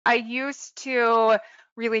I used to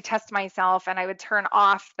really test myself, and I would turn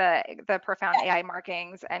off the profound AI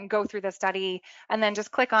markings and go through the study and then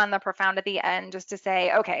just click on the profound at the end just to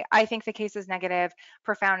say, okay, I think the case is negative,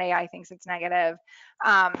 profound AI thinks it's negative.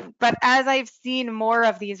 But as I've seen more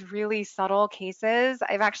of these really subtle cases,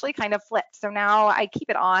 I've actually kind of flipped. So now I keep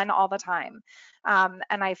it on all the time. And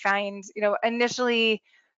I find, initially,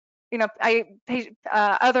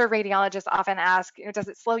 other radiologists often ask, does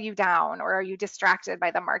it slow you down or are you distracted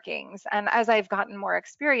by the markings? And as I've gotten more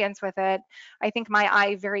experience with it, I think my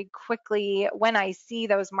eye very quickly, when I see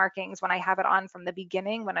those markings, when I have it on from the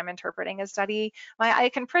beginning, when I'm interpreting a study, my eye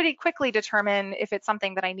can pretty quickly determine if it's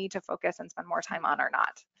something that I need to focus and spend more time on or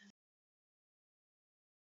not.